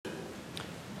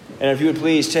And if you would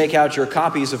please take out your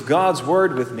copies of God's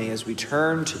Word with me as we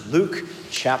turn to Luke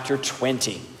chapter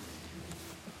 20.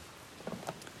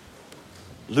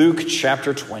 Luke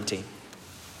chapter 20.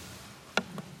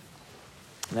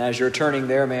 And as you're turning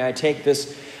there, may I take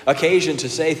this occasion to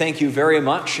say thank you very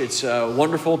much. It's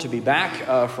wonderful to be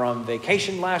back from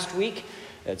vacation last week.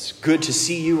 It's good to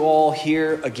see you all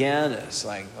here again. It's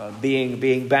like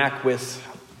being back with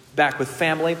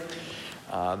family.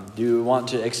 Do want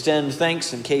to extend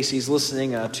thanks, in case he's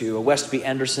listening, to Westby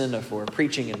Anderson for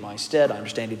preaching in my stead. I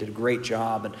understand he did a great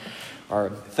job, and are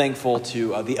thankful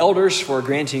to the elders for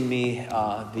granting me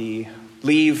the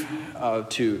leave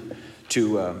to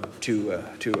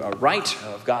write.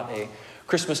 I've got a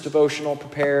Christmas devotional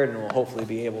prepared, and we'll hopefully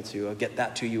be able to get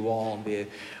that to you all, and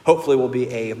hopefully will be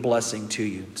a blessing to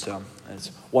you. So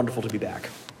it's wonderful to be back.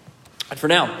 And for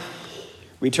now,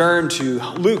 we turn to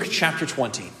Luke chapter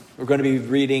 20. We're going to be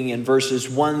reading in verses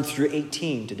 1 through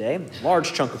 18 today. A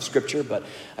large chunk of scripture, but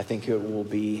I think it will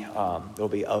be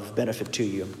of benefit to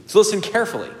you. So listen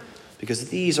carefully, because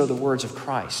these are the words of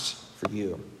Christ for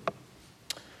you.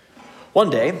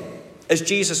 One day, as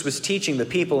Jesus was teaching the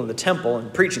people in the temple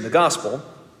and preaching the gospel,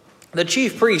 the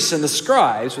chief priests and the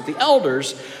scribes with the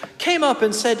elders came up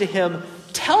and said to him,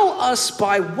 "Tell us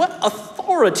by what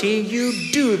authority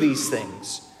you do these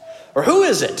things, or who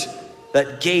is it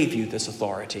that gave you this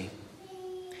authority?"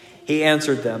 He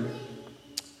answered them,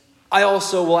 "I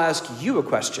also will ask you a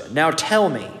question. Now tell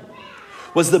me,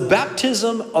 was the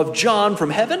baptism of John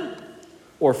from heaven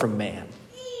or from man?"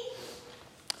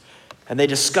 And they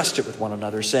discussed it with one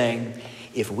another, saying,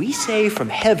 "If we say from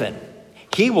heaven,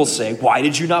 he will say, 'Why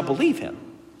did you not believe him?'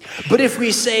 But if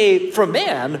we say from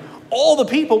man, all the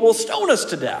people will stone us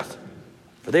to death,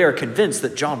 for they are convinced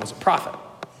that John was a prophet."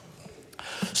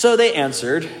 So they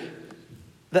answered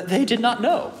that they did not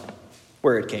know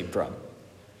where it came from.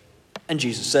 And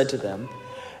Jesus said to them,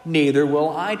 "Neither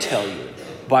will I tell you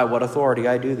by what authority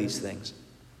I do these things."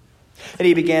 And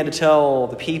he began to tell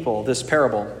the people this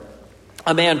parable.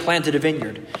 A man planted a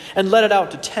vineyard and let it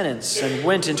out to tenants and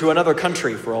went into another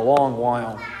country for a long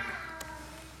while.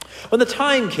 When the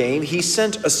time came, he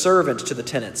sent a servant to the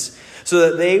tenants so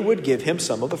that they would give him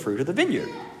some of the fruit of the vineyard.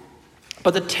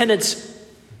 But the tenants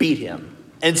beat him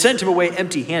and sent him away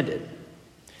empty-handed.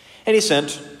 And he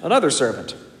sent another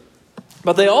servant.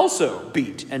 But they also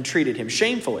beat and treated him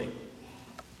shamefully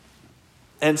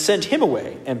and sent him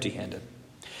away empty-handed.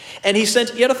 And he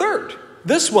sent yet a third.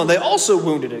 This one they also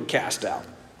wounded and cast out.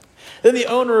 Then the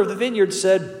owner of the vineyard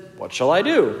said, "What shall I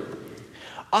do?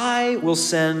 I will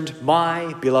send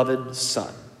my beloved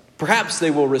son. Perhaps they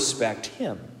will respect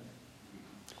him."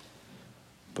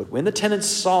 But when the tenants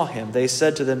saw him, they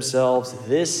said to themselves,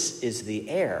 "This is the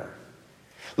heir.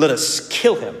 Let us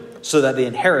kill him so that the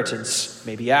inheritance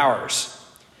may be ours."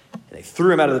 And they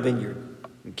threw him out of the vineyard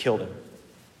and killed him.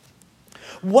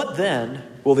 What then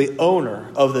will the owner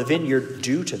of the vineyard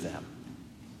do to them?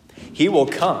 He will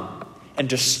come and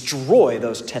destroy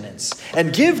those tenants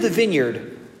and give the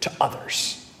vineyard to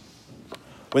others.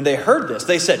 When they heard this,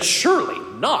 they said, "Surely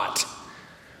not."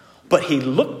 But he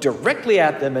looked directly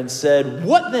at them and said,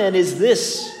 "What then is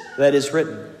this that is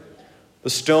written? The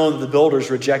stone that the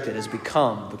builders rejected has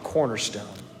become the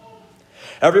cornerstone.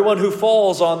 Everyone who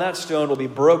falls on that stone will be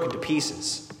broken to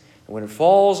pieces. And when it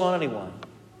falls on anyone,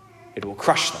 it will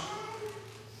crush them."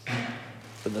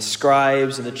 Then the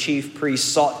scribes and the chief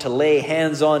priests sought to lay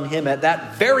hands on him at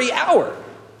that very hour,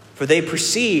 for they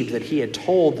perceived that he had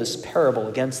told this parable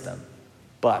against them.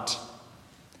 But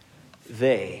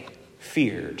they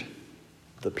feared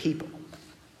the people.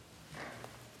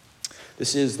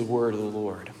 This is the word of the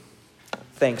Lord.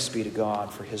 Thanks be to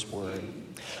God for his word.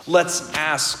 Let's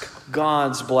ask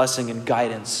God's blessing and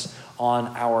guidance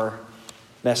on our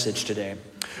message today.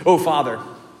 Oh, Father,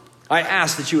 I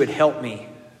ask that you would help me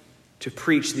to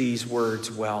preach these words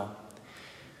well.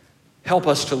 Help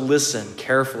us to listen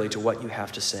carefully to what you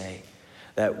have to say,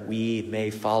 that we may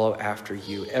follow after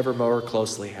you ever more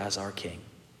closely as our King.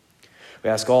 We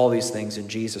ask all these things in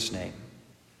Jesus' name.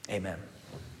 Amen.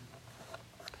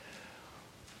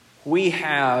 We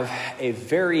have a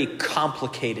very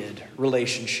complicated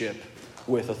relationship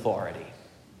with authority.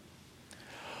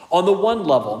 On the one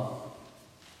level,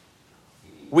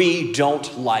 we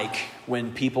don't like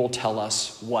when people tell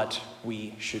us what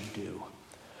we should do,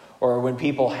 or when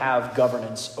people have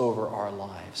governance over our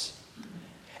lives.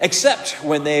 Except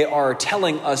when they are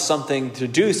telling us something to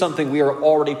do something we are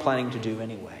already planning to do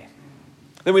anyway.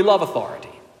 Then we love authority.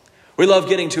 We love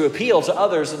getting to appeal to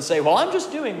others and say, well, I'm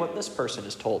just doing what this person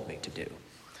has told me to do.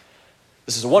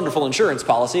 This is a wonderful insurance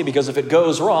policy because if it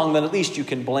goes wrong, then at least you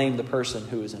can blame the person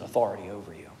who is in authority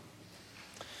over you.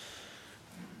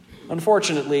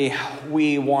 Unfortunately,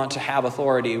 we want to have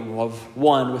authority of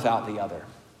one without the other.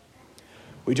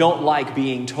 We don't like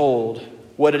being told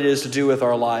what it is to do with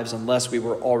our lives unless we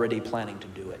were already planning to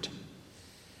do it.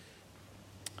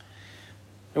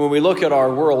 And when we look at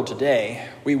our world today,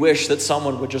 we wish that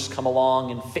someone would just come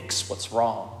along and fix what's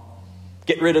wrong.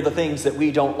 Get rid of the things that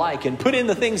we don't like and put in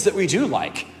the things that we do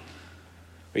like.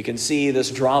 We can see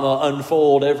this drama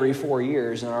unfold every 4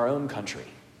 years in our own country,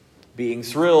 being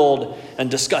thrilled and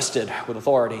disgusted with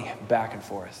authority back and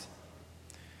forth.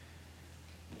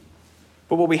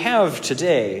 But what we have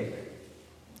today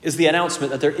is the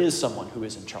announcement that there is someone who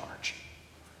is in charge.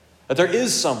 That there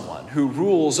is someone who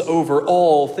rules over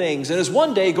all things and is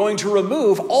one day going to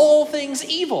remove all things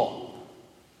evil.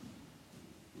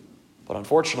 But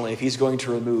unfortunately, if he's going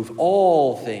to remove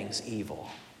all things evil,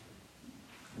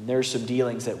 there's some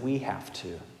dealings that we have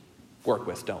to work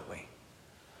with, don't we?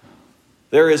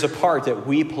 There is a part that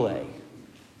we play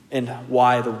in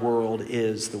why the world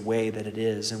is the way that it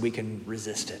is, and we can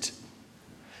resist it.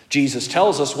 Jesus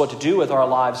tells us what to do with our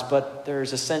lives, but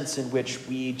there's a sense in which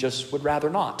we just would rather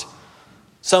not.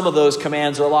 Some of those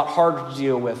commands are a lot harder to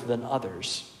deal with than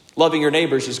others. Loving your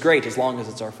neighbors is great as long as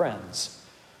it's our friends.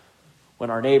 When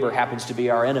our neighbor happens to be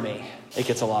our enemy, it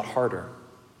gets a lot harder.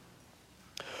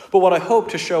 But what I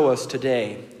hope to show us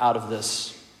today out of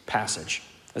this passage,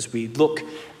 as we look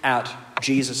at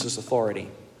Jesus' authority,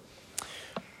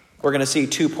 we're going to see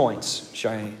 2 points, which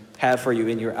I have for you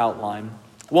in your outline.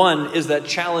 One is that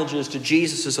challenges to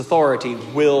Jesus' authority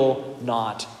will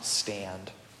not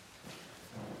stand.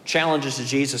 Challenges to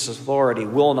Jesus' authority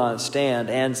will not stand.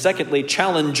 And secondly,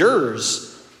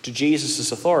 challengers to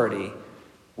Jesus' authority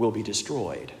will be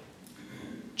destroyed.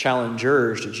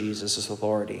 Challengers to Jesus'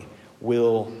 authority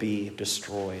will be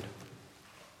destroyed.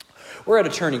 We're at a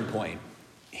turning point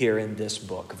here in this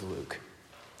book of Luke.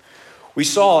 We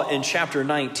saw in chapter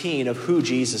 19 of who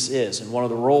Jesus is and one of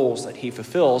the roles that he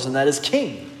fulfills, and that is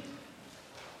king.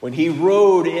 When he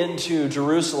rode into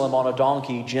Jerusalem on a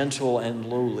donkey, gentle and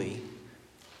lowly,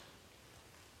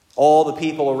 all the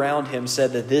people around him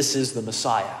said that this is the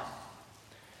Messiah.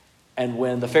 And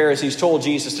when the Pharisees told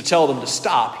Jesus to tell them to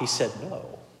stop, he said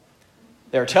no.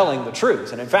 They're telling the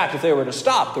truth. And in fact, if they were to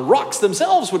stop, the rocks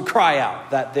themselves would cry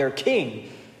out that their king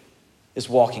is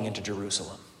walking into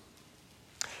Jerusalem.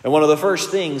 And one of the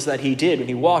first things that he did when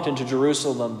he walked into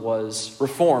Jerusalem was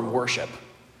reform worship.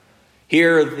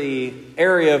 Here, the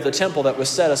area of the temple that was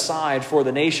set aside for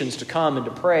the nations to come and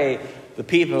to pray, the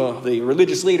people, the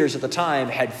religious leaders at the time,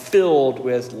 had filled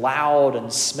with loud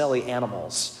and smelly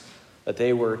animals that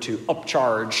they were to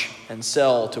upcharge and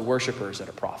sell to worshipers at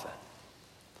a profit.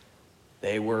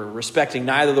 They were respecting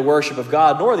neither the worship of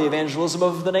God nor the evangelism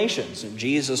of the nations. And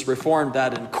Jesus reformed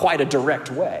that in quite a direct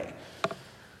way.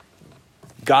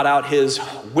 Got out his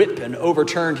whip and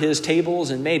overturned his tables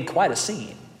and made quite a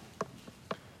scene.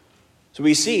 So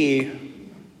we see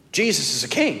Jesus is a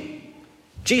king.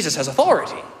 Jesus has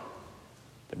authority.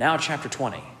 But now chapter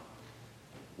 20.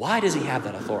 Why does he have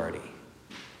that authority?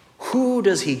 Who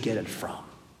does he get it from?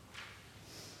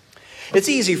 It's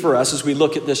easy for us as we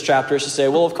look at this chapter to say,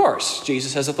 well, of course,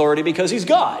 Jesus has authority because he's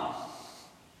God.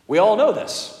 We all know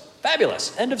this.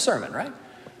 Fabulous. End of sermon, right?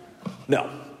 No.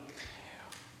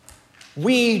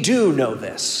 We do know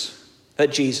this,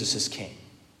 that Jesus is king.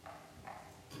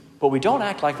 But we don't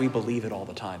act like we believe it all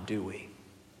the time, do we?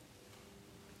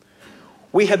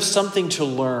 We have something to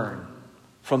learn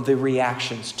from the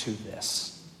reactions to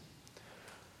this.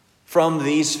 From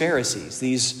these Pharisees,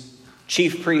 these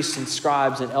chief priests and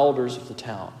scribes and elders of the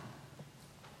town.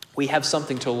 We have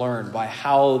something to learn by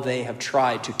how they have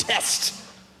tried to test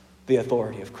the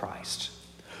authority of Christ.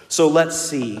 So let's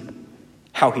see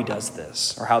how he does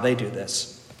this, or how they do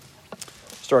this.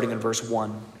 Starting in verse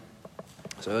 1.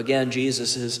 So again,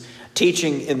 Jesus is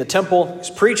teaching in the temple. He's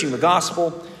preaching the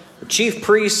gospel. The chief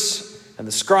priests and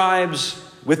the scribes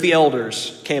with the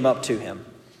elders came up to him.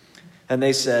 And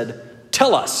they said,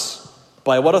 "Tell us,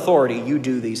 by what authority you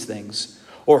do these things?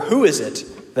 Or who is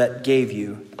it that gave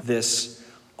you this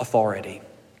authority?"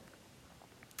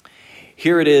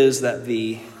 Here it is that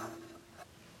the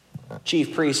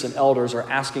chief priests and elders are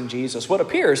asking Jesus what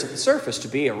appears at the surface to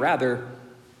be a rather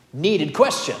needed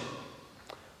question.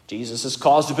 Jesus has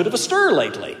caused a bit of a stir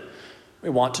lately. We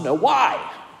want to know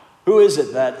why. Who is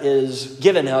it that is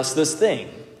giving us this thing?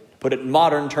 Put it in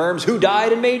modern terms, who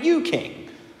died and made you king?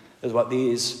 Is what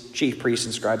these chief priests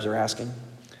and scribes are asking.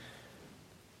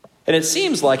 And it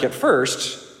seems like at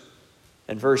first,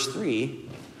 in verse 3,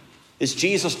 is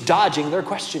Jesus dodging their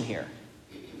question here.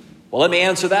 Well, let me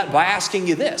answer that by asking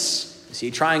you this. Is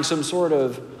he trying some sort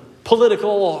of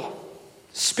political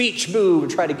speech move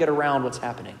to try to get around what's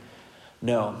happening?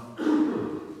 No.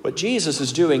 What Jesus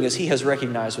is doing is he has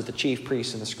recognized what the chief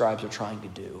priests and the scribes are trying to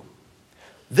do.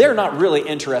 They're not really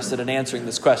interested in answering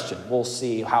this question. We'll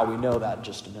see how we know that in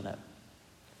just a minute.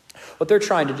 What they're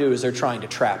trying to do is they're trying to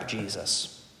trap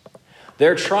Jesus.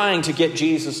 They're trying to get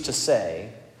Jesus to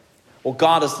say, well,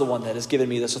 God is the one that has given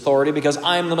me this authority because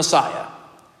I am the Messiah.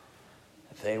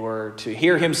 If they were to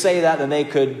hear him say that, then they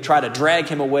could try to drag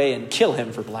him away and kill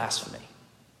him for blasphemy.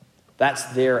 That's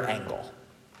their angle.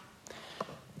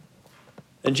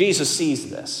 And Jesus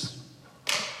sees this.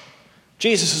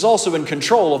 Jesus is also in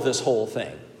control of this whole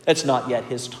thing. It's not yet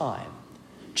his time.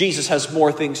 Jesus has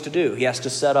more things to do. He has to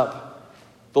set up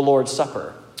the Lord's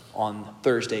Supper on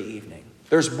Thursday evening.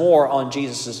 There's more on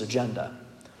Jesus' agenda.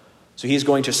 So he's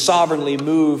going to sovereignly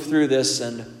move through this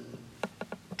and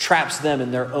traps them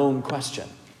in their own question.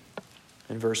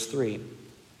 In verse 3,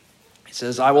 he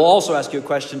says, I will also ask you a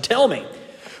question. Tell me,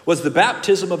 was the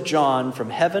baptism of John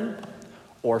from heaven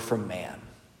or from man?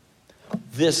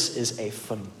 This is a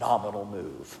phenomenal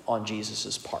move on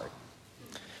Jesus' part.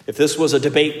 If this was a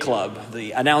debate club,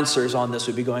 the announcers on this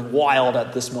would be going wild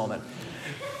at this moment.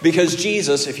 Because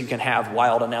Jesus, if you can have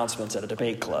wild announcements at a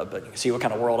debate club, but you can see what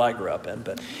kind of world I grew up in.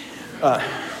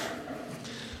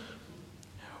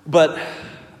 But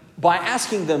by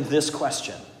asking them this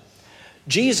question,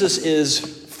 Jesus is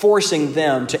forcing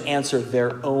them to answer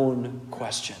their own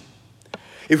question.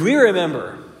 If we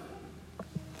remember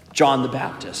John the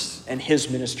Baptist and his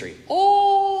ministry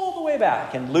all the way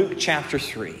back in Luke chapter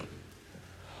 3,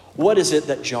 what is it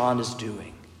that John is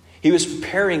doing? He was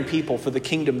preparing people for the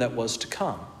kingdom that was to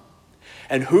come.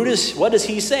 And what does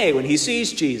he say when he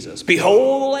sees Jesus?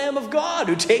 Behold the Lamb of God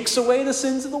who takes away the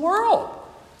sins of the world.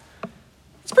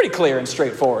 It's pretty clear and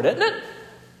straightforward, isn't it?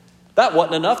 That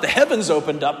wasn't enough. The heavens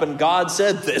opened up and God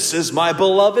said, this is my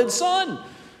beloved Son,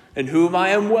 in whom I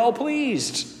am well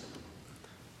pleased.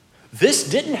 This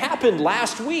didn't happen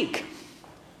last week.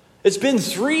 It's been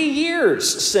 3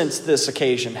 years since this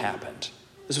occasion happened.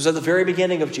 This was at the very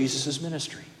beginning of Jesus'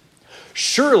 ministry.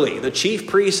 Surely the chief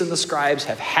priests and the scribes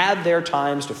have had their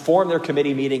times to form their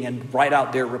committee meeting and write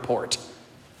out their report.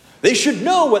 They should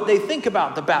know what they think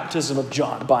about the baptism of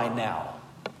John by now.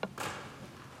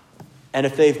 And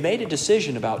if they've made a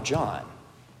decision about John,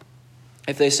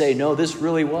 if they say, no, this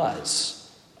really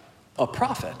was a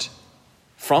prophet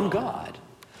from God,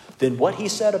 then what he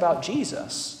said about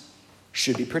Jesus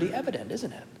should be pretty evident,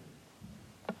 isn't it?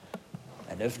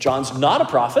 And if John's not a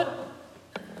prophet,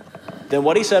 then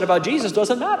what he said about Jesus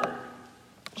doesn't matter.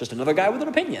 Just another guy with an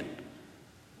opinion.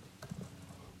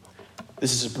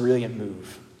 This is a brilliant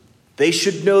move. They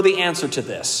should know the answer to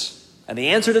this. And the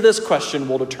answer to this question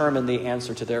will determine the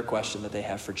answer to their question that they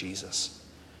have for Jesus.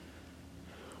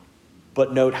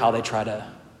 But note how they try to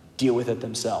deal with it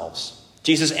themselves.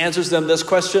 Jesus answers them this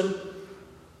question.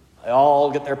 They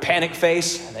all get their panic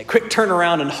face and they quick turn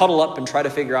around and huddle up and try to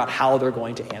figure out how they're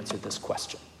going to answer this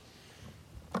question.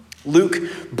 Luke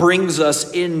brings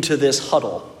us into this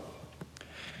huddle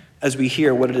as we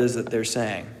hear what it is that they're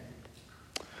saying.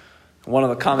 One of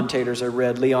the commentators I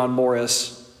read, Leon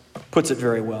Morris, puts it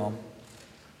very well.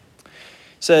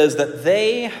 Says that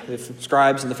they, the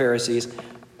scribes and the Pharisees,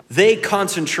 they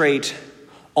concentrate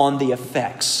on the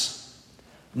effects,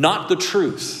 not the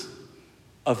truth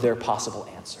of their possible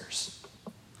answers.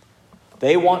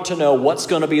 They want to know what's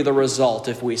going to be the result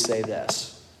if we say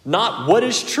this. Not what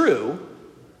is true,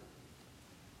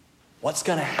 what's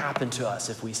going to happen to us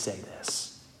if we say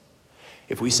this.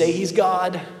 If we say he's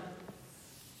God,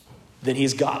 then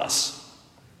he's got us.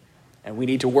 And we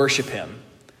need to worship him.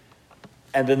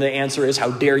 And then the answer is, how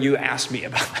dare you ask me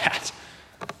about that?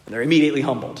 And they're immediately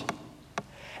humbled.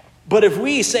 But if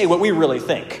we say what we really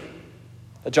think,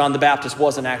 that John the Baptist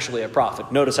wasn't actually a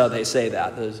prophet, notice how they say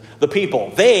that. The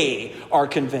people, they are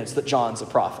convinced that John's a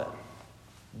prophet.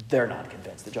 They're not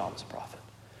convinced that John was a prophet.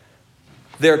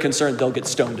 They're concerned they'll get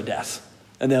stoned to death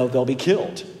and they'll be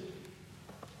killed.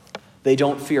 They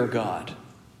don't fear God.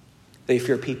 They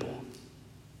fear people.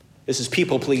 This is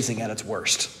people-pleasing at its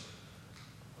worst.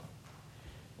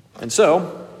 And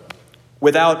so,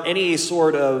 without any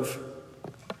sort of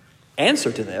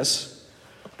answer to this,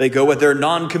 they go with their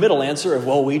non-committal answer of,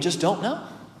 well, we just don't know.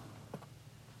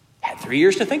 Had 3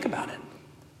 years to think about it.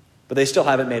 But they still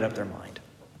haven't made up their mind.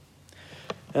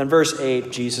 And in verse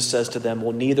 8, Jesus says to them,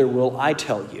 well, neither will I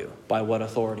tell you by what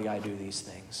authority I do these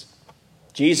things.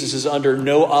 Jesus is under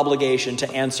no obligation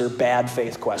to answer bad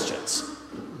faith questions.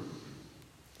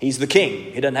 He's the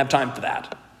king. He doesn't have time for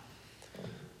that.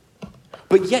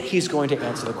 But yet he's going to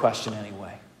answer the question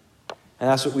anyway. And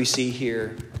that's what we see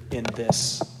here in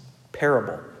this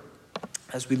parable.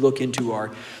 As we look into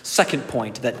our second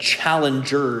point, that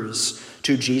challengers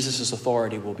to Jesus'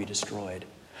 authority will be destroyed.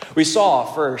 We saw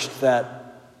first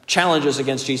that challenges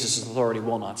against Jesus' authority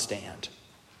will not stand.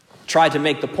 Tried to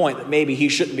make the point that maybe he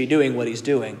shouldn't be doing what he's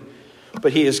doing,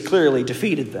 but he has clearly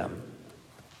defeated them.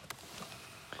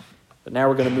 But now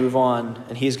we're going to move on,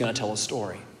 and he's going to tell a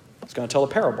story. He's going to tell a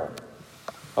parable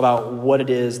about what it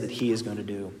is that he is going to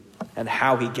do and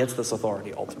how he gets this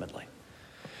authority ultimately.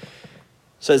 It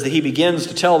says that he begins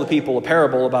to tell the people a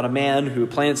parable about a man who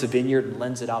plants a vineyard and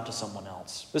lends it out to someone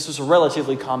else. This was a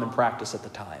relatively common practice at the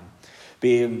time.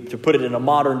 To put it in a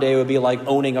modern day, it would be like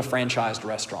owning a franchised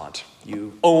restaurant.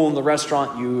 You own the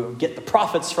restaurant, you get the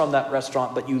profits from that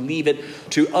restaurant, but you leave it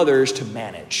to others to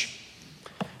manage.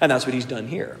 And that's what he's done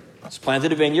here. He's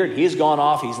planted a vineyard, he's gone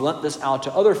off, he's lent this out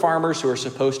to other farmers who are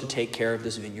supposed to take care of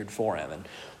this vineyard for him. And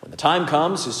when the time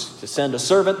comes to send a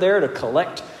servant there to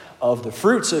collect of the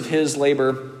fruits of his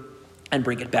labor and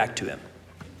bring it back to him.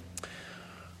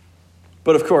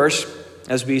 But of course,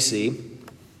 as we see,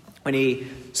 when he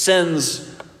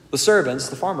sends the servants,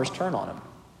 the farmers turn on him.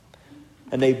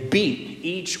 And they beat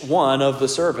each one of the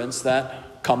servants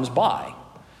that comes by.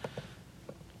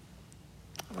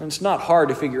 And it's not hard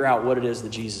to figure out what it is that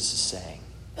Jesus is saying.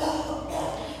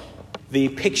 The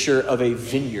picture of a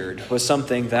vineyard was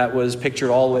something that was pictured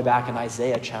all the way back in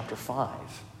Isaiah chapter 5.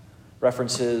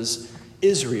 References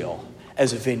Israel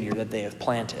as a vineyard that they have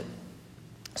planted.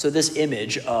 So this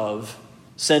image of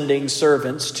sending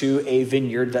servants to a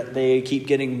vineyard that they keep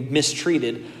getting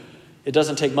mistreated, it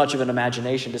doesn't take much of an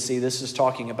imagination to see this is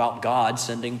talking about God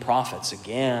sending prophets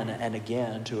again and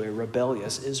again to a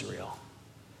rebellious Israel.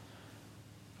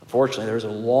 Unfortunately, there's a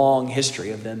long history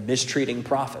of them mistreating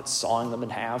prophets, sawing them in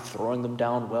half, throwing them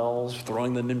down wells,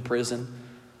 throwing them in prison,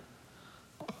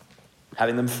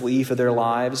 having them flee for their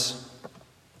lives.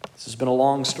 This has been a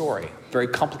long story, very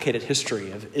complicated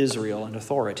history of Israel and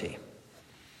authority.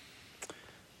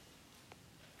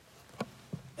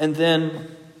 And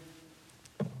then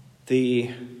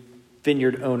the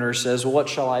vineyard owner says, well, what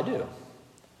shall I do?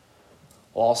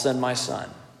 Well, I'll send my son.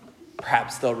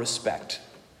 Perhaps they'll respect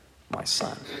my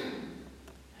son.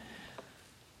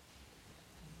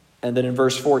 And then in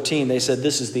verse 14, they said,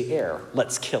 this is the heir.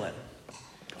 Let's kill him.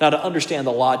 Now, to understand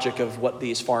the logic of what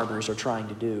these farmers are trying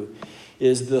to do,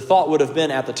 is the thought would have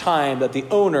been at the time that the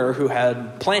owner who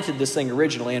had planted this thing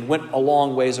originally and went a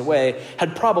long ways away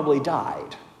had probably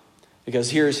died. Because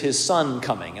here's his son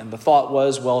coming. And the thought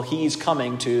was, well, he's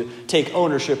coming to take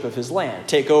ownership of his land,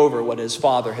 take over what his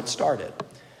father had started.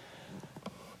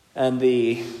 And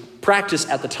the practice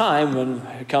at the time when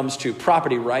it comes to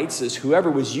property rights is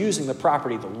whoever was using the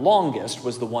property the longest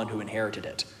was the one who inherited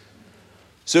it.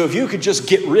 So if you could just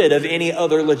get rid of any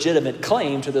other legitimate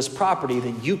claim to this property,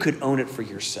 then you could own it for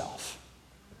yourself.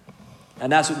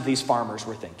 And that's what these farmers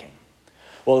were thinking.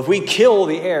 Well, if we kill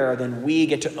the heir, then we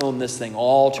get to own this thing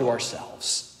all to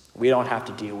ourselves. We don't have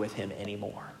to deal with him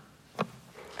anymore.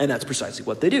 And that's precisely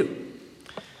what they do.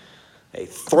 They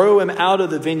throw him out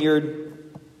of the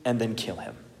vineyard and then kill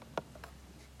him.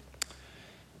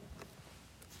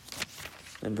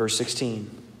 In verse 16,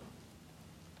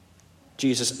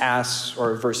 Jesus asks,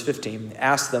 or verse 15,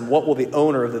 asks them, what will the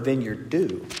owner of the vineyard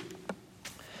do?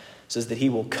 It says that he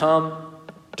will come,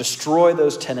 destroy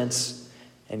those tenants,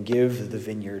 and give the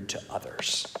vineyard to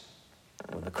others.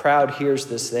 When the crowd hears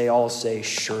this, they all say,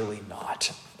 surely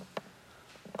not.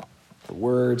 The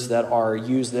words that are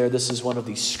used there, this is one of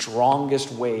the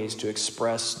strongest ways to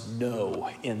express no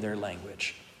in their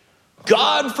language.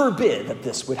 God forbid that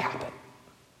this would happen.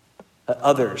 That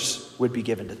others would be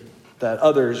given to them. That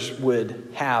others would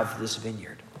have this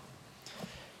vineyard.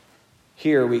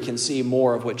 Here we can see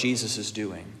more of what Jesus is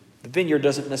doing. The vineyard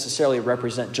doesn't necessarily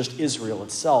represent just Israel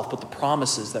itself, but the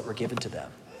promises that were given to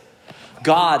them.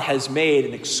 God has made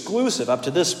an exclusive, up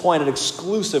to this point, an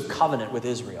exclusive covenant with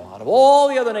Israel. Out of all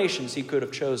the other nations he could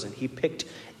have chosen, he picked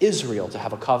Israel to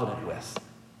have a covenant with.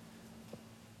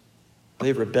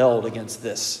 They've rebelled against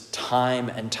this time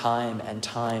and time and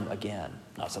time again.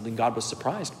 Not something God was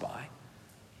surprised by,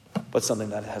 but something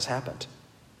that has happened.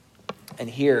 And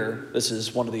here, this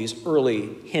is one of these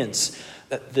early hints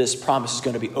that this promise is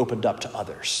going to be opened up to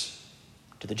others,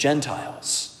 to the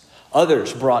Gentiles,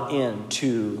 others brought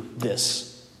into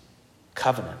this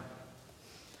covenant.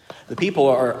 The people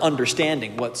are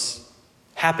understanding what's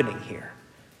happening here.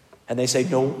 And they say,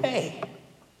 no way.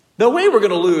 No way we're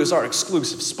going to lose our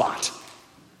exclusive spot.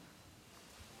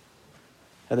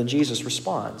 And then Jesus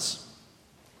responds,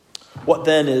 what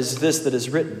then is this that is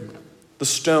written? The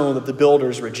stone that the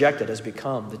builders rejected has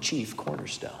become the chief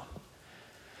cornerstone.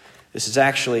 This is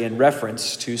actually in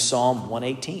reference to Psalm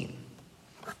 118.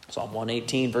 Psalm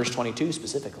 118, verse 22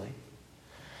 specifically.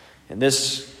 In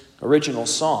this original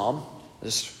psalm,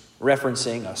 this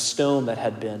referencing a stone that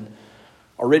had been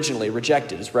originally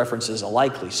rejected. It references a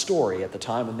likely story at the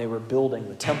time when they were building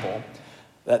the temple,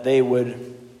 that they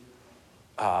would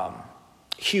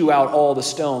hew out all the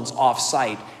stones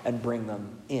off-site and bring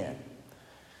them in.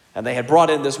 And they had brought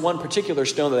in this one particular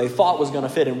stone that they thought was going to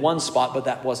fit in one spot, but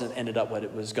that wasn't ended up what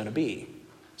it was going to be.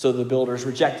 So the builders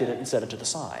rejected it and set it to the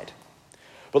side.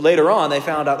 But later on, they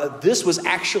found out that this was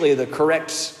actually the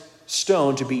correct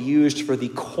stone to be used for the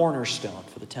cornerstone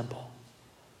for the temple.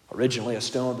 Originally, a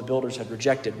stone the builders had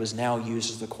rejected was now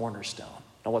used as the cornerstone.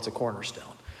 Now, what's a cornerstone?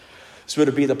 So it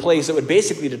would be the place that would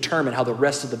basically determine how the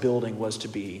rest of the building was to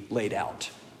be laid out.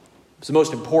 It's the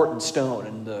most important stone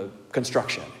in the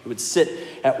construction. It would sit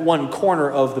at one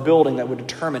corner of the building that would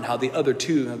determine how the other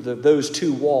two, those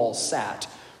two walls sat,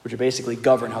 which would basically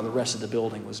govern how the rest of the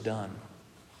building was done.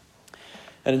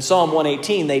 And in Psalm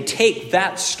 118, they take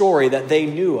that story that they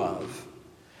knew of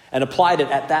and applied it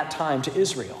at that time to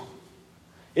Israel.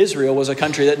 Israel was a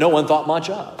country that no one thought much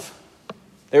of.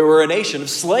 They were a nation of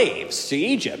slaves to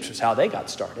Egypt, is how they got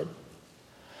started.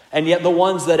 And yet the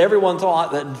ones that everyone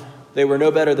thought that they were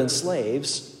no better than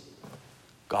slaves,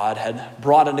 God had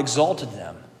brought and exalted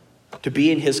them to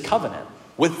be in his covenant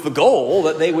with the goal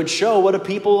that they would show what a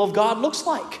people of God looks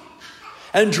like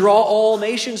and draw all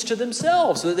nations to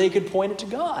themselves so that they could point it to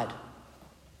God.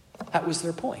 That was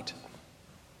their point.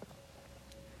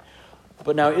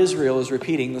 But now Israel is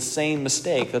repeating the same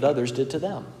mistake that others did to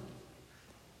them.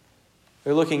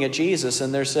 They're looking at Jesus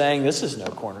and they're saying, this is no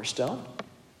cornerstone.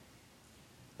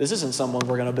 This isn't someone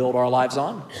we're going to build our lives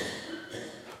on.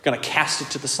 We're going to cast it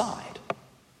to the side.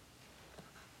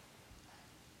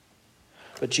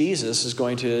 But Jesus is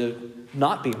going to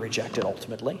not be rejected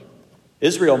ultimately.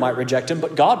 Israel might reject him,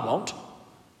 but God won't.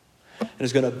 And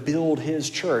is going to build his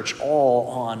church all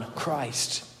on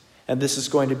Christ. And this is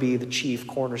going to be the chief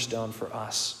cornerstone for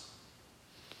us.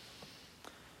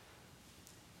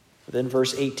 Then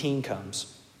verse 18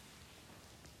 comes.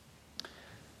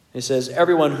 It says,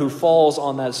 everyone who falls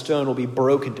on that stone will be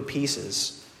broken to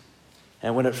pieces.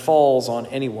 And when it falls on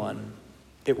anyone,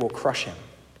 it will crush him.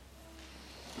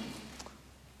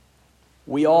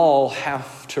 We all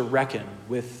have to reckon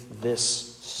with this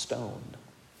stone.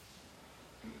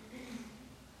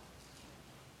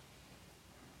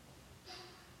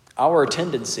 Our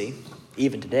tendency,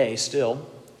 even today still,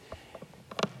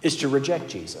 is to reject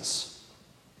Jesus.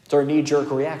 It's our knee-jerk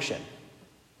reaction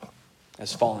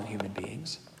as fallen human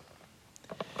beings.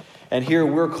 And here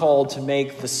we're called to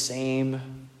make the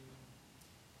same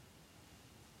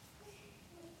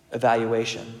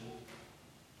evaluation.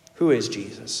 Who is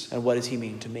Jesus, and what does he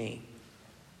mean to me?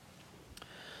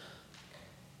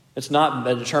 It's not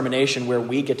a determination where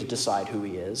we get to decide who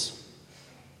he is.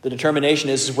 The determination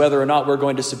is whether or not we're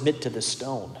going to submit to this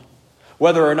stone,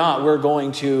 whether or not we're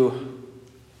going to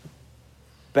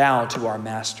bow to our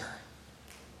master.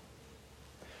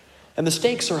 And the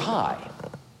stakes are high.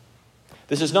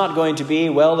 This is not going to be,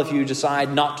 well, if you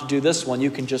decide not to do this one, you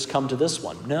can just come to this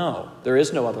one. No, there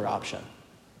is no other option.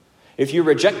 If you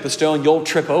reject the stone, you'll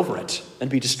trip over it and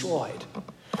be destroyed.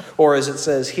 Or as it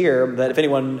says here, that if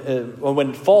anyone,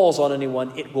 when it falls on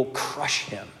anyone, it will crush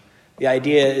him. The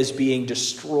idea is being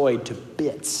destroyed to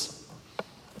bits.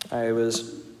 I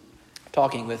was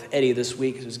talking with Eddie this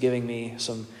week, who was giving me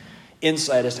some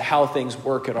insight as to how things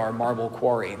work at our marble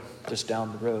quarry just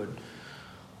down the road.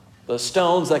 The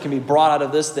stones that can be brought out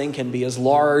of this thing can be as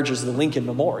large as the Lincoln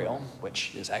Memorial,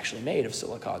 which is actually made of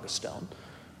Silicaga stone.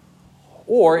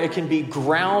 Or it can be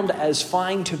ground as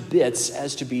fine to bits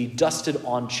as to be dusted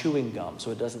on chewing gum so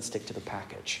it doesn't stick to the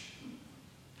package.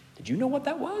 Did you know what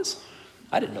that was?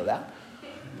 I didn't know that.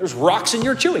 There's rocks in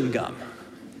your chewing gum.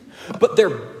 But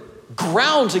they're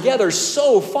ground together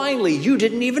so finely you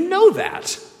didn't even know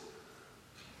that.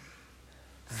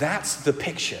 That's the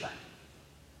picture.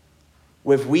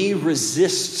 If we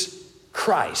resist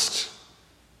Christ,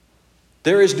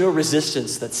 there is no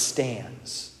resistance that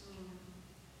stands.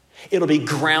 It'll be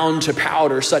ground to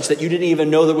powder such that you didn't even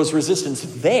know there was resistance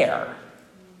there.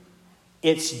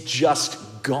 It's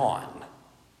just gone.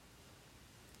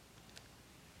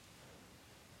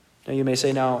 Now you may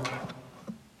say,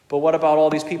 but what about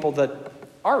all these people that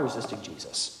are resisting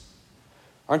Jesus?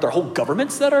 Aren't there whole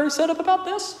governments that are set up about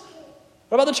this?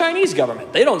 What about the Chinese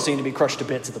government? They don't seem to be crushed to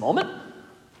bits at the moment.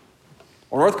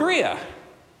 Or North Korea.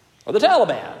 Or the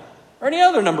Taliban. Or any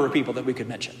other number of people that we could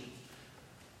mention.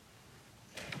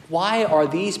 Why are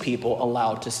these people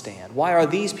allowed to stand? Why are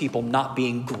these people not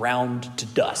being ground to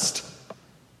dust?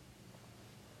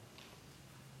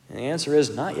 And the answer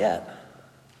is not yet.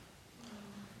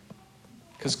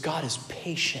 Because God is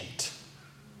patient.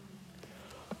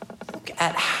 Look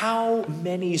at how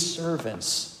many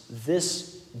servants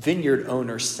this vineyard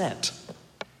owner sent.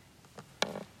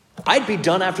 I'd be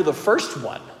done after the first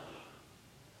one.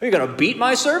 Are you going to beat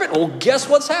my servant? Well, guess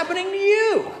what's happening to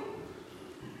you?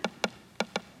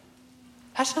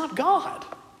 That's not God.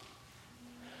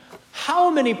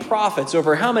 How many prophets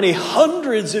over how many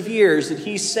hundreds of years did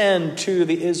he send to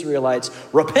the Israelites?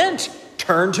 Repent,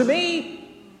 turn to me,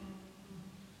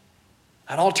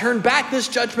 and I'll turn back this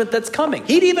judgment that's coming.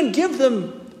 He'd even give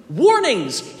them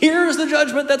warnings. Here's the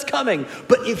judgment that's coming.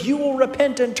 But if you will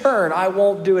repent and turn, I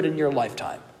won't do it in your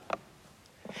lifetime.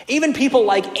 Even people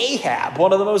like Ahab,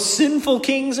 one of the most sinful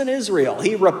kings in Israel,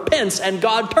 he repents and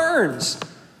God turns.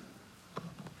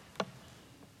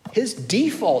 His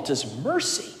default is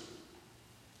mercy.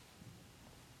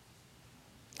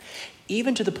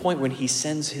 Even to the point when he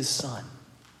sends his son.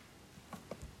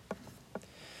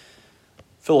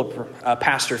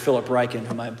 Pastor Philip Ryken,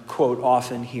 whom I quote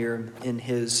often here in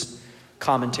his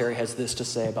commentary, has this to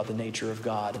say about the nature of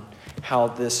God and how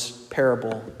this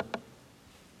parable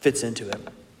fits into it.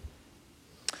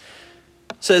 It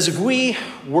says, if we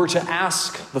were to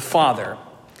ask the Father,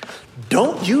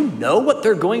 don't you know what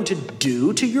they're going to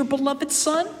do to your beloved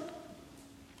son?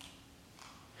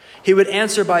 He would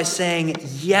answer by saying,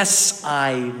 yes,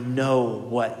 I know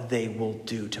what they will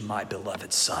do to my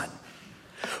beloved son.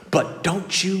 But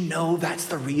don't you know that's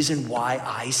the reason why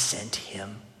I sent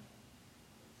him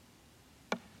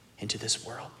into this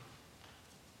world?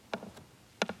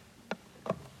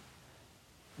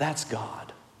 That's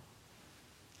God.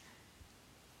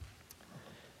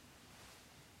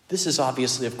 This is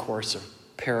obviously, of course, a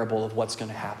parable of what's going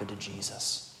to happen to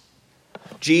Jesus.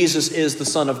 Jesus is the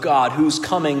Son of God who's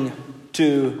coming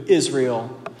to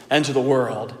Israel and to the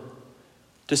world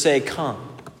to say,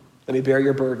 come, let me bear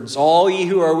your burdens, all ye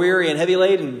who are weary and heavy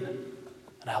laden,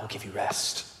 and I will give you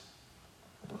rest.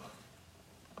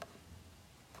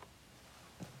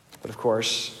 But of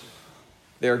course,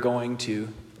 they're going to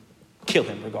kill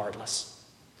him regardless.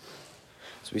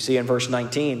 So we see in verse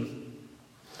 19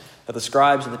 that the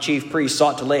scribes and the chief priests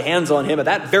sought to lay hands on him at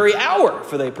that very hour,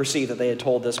 for they perceived that they had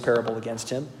told this parable against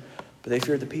him, but they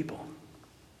feared the people.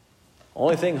 The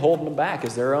only thing holding them back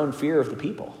is their own fear of the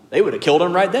people. They would have killed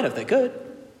him right then if they could.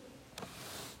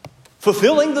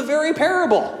 Fulfilling the very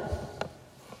parable.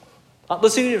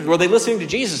 Were they listening to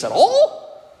Jesus at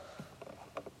all?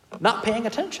 Not paying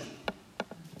attention.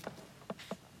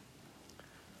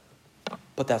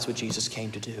 But that's what Jesus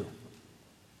came to do.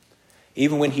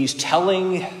 Even when he's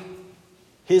telling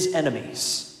his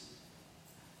enemies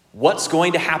what's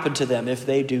going to happen to them if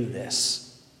they do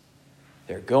this,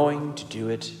 they're going to do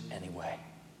it anyway.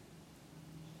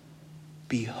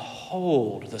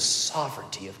 Behold the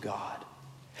sovereignty of God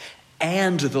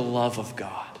and the love of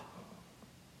God.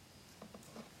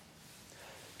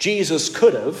 Jesus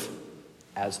could have,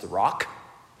 as the rock,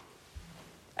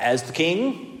 as the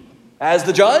king, as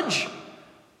the judge,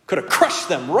 could have crushed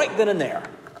them right then and there.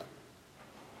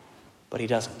 But he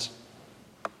doesn't.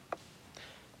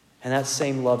 And that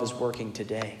same love is working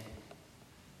today.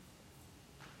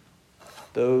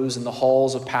 Those in the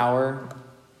halls of power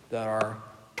that are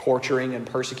torturing and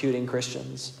persecuting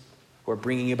Christians, who are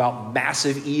bringing about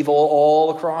massive evil all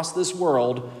across this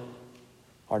world,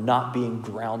 are not being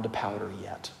ground to powder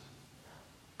yet.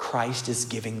 Christ is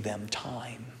giving them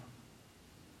time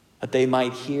that they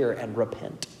might hear and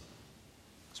repent.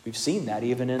 So we've seen that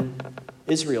even in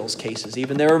Israel's cases.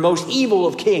 Even their most evil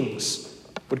of kings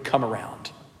would come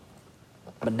around.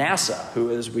 Manasseh, who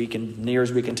is, near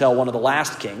as we can tell, one of the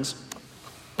last kings,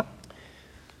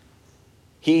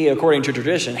 he, according to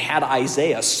tradition, had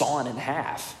Isaiah sawn in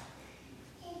half.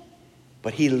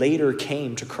 But he later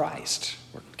came to Christ,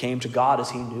 or came to God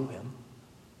as he knew him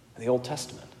in the Old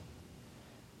Testament.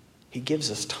 He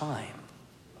gives us time.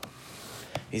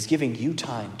 He's giving you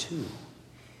time too.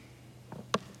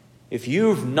 If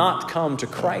you've not come to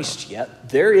Christ yet,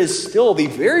 there is still the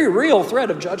very real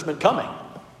threat of judgment coming.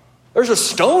 There's a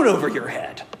stone over your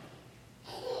head,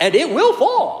 and it will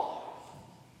fall.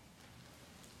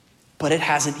 But it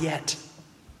hasn't yet,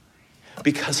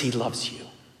 because he loves you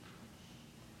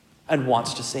and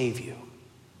wants to save you,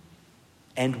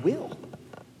 and will,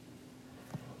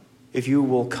 if you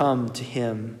will come to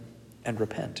him and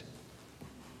repent.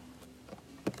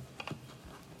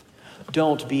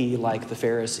 Don't be like the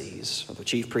Pharisees, or the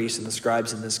chief priests and the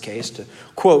scribes in this case. To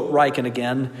quote Ryken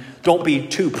again, don't be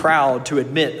too proud to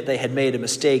admit that they had made a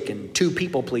mistake and too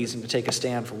people-pleasing to take a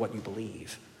stand for what you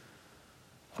believe.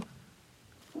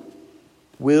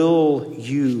 Will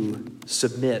you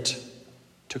submit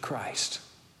to Christ?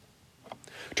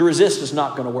 To resist is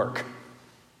not going to work.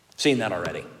 Seen that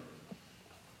already.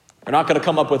 We're not going to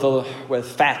come up with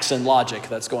facts and logic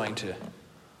that's going to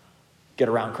get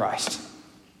around Christ.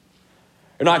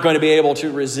 You're not going to be able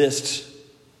to resist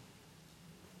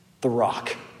the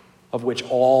rock of which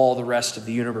all the rest of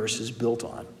the universe is built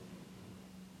on.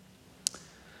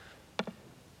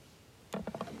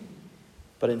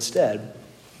 But instead,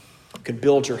 you can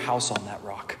build your house on that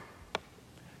rock.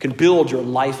 You can build your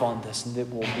life on this, and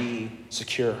it will be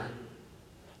secure.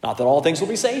 Not that all things will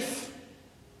be safe.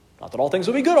 Not that all things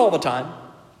will be good all the time.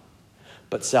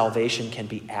 But salvation can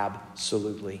be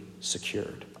absolutely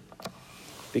secured.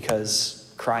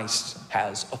 Because Christ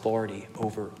has authority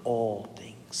over all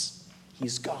things.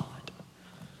 He's God.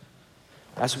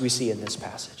 That's what we see in this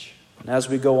passage. And as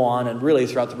we go on, and really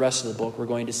throughout the rest of the book, we're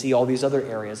going to see all these other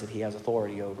areas that he has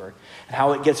authority over, and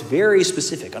how it gets very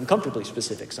specific, uncomfortably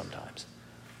specific sometimes.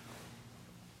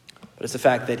 But it's the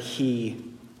fact that he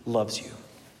loves you.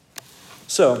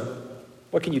 So,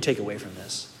 what can you take away from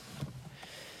this?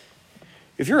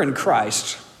 If you're in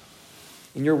Christ,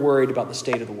 and you're worried about the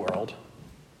state of the world,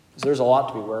 because there's a lot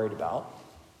to be worried about,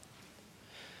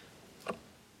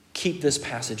 keep this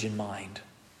passage in mind.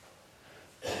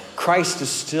 Christ is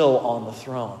still on the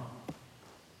throne.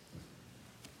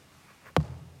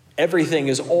 Everything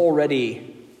is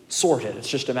already sorted. It's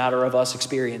just a matter of us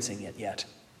experiencing it yet.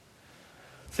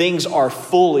 Things are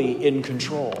fully in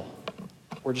control.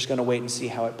 We're just going to wait and see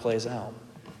how it plays out.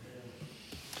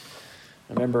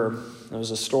 I remember there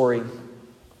was a story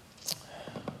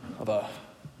of a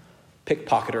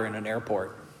pickpocketer in an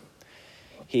airport.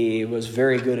 He was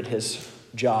very good at his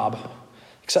job,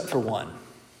 except for one.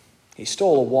 He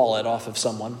stole a wallet off of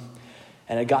someone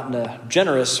and had gotten a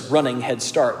generous running head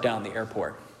start down the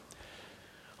airport.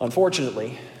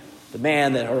 Unfortunately,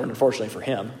 unfortunately for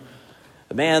him,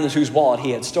 the man whose wallet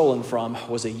he had stolen from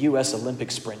was a U.S. Olympic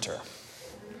sprinter.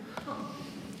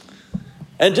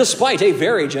 And despite a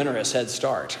very generous head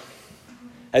start,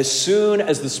 as soon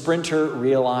as the sprinter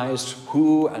realized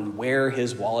who and where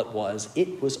his wallet was,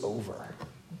 it was over.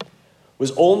 It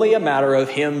was only a matter of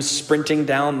him sprinting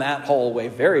down that hallway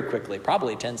very quickly,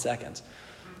 probably 10 seconds,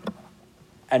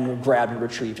 and grabbed and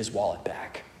retrieved his wallet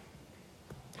back.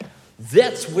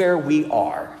 That's where we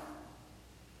are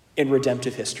in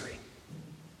redemptive history.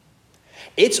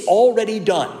 It's already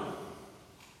done.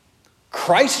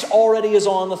 Christ already is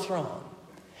on the throne.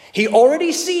 He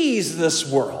already sees this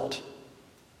world.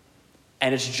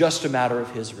 And it's just a matter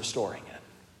of his restoring it.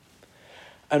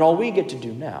 And all we get to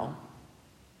do now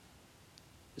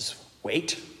is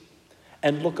wait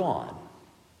and look on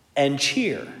and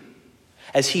cheer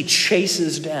as he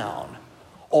chases down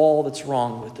all that's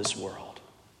wrong with this world.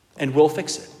 And we'll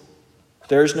fix it.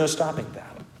 There's no stopping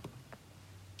that.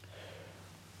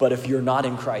 But if you're not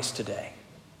in Christ today,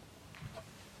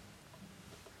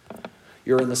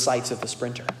 you're in the sights of the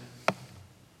sprinter.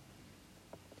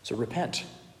 So repent,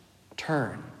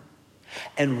 turn,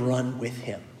 and run with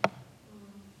him.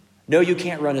 No, you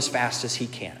can't run as fast as he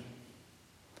can.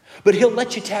 But he'll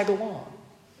let you tag along.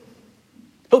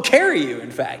 He'll carry you,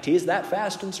 in fact. He is that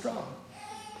fast and strong.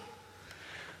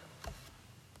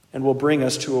 And will bring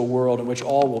us to a world in which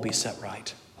all will be set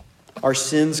right. Our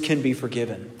sins can be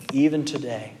forgiven, even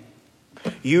today.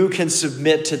 You can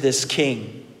submit to this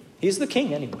king. He's the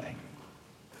king anyway.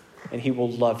 And he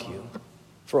will love you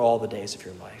for all the days of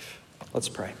your life. Let's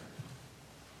pray.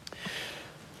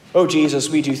 Oh, Jesus,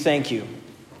 we do thank you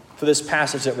for this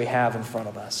passage that we have in front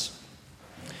of us.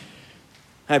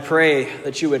 I pray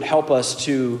that you would help us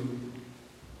to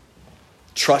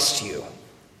trust you.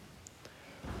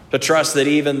 To trust that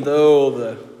even though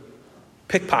the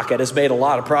pickpocket has made a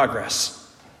lot of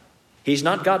progress, he's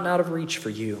not gotten out of reach for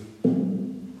you.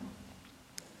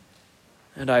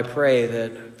 And I pray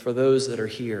that for those that are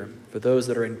here, for those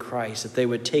that are in Christ, that they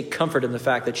would take comfort in the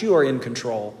fact that you are in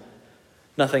control.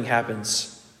 Nothing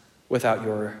happens without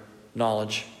your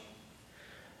knowledge.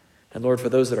 And Lord, for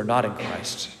those that are not in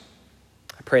Christ,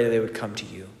 I pray that they would come to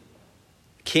you.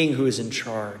 A king who is in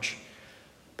charge,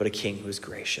 but a king who is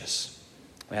gracious.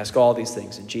 I ask all these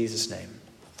things in Jesus' name.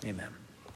 Amen.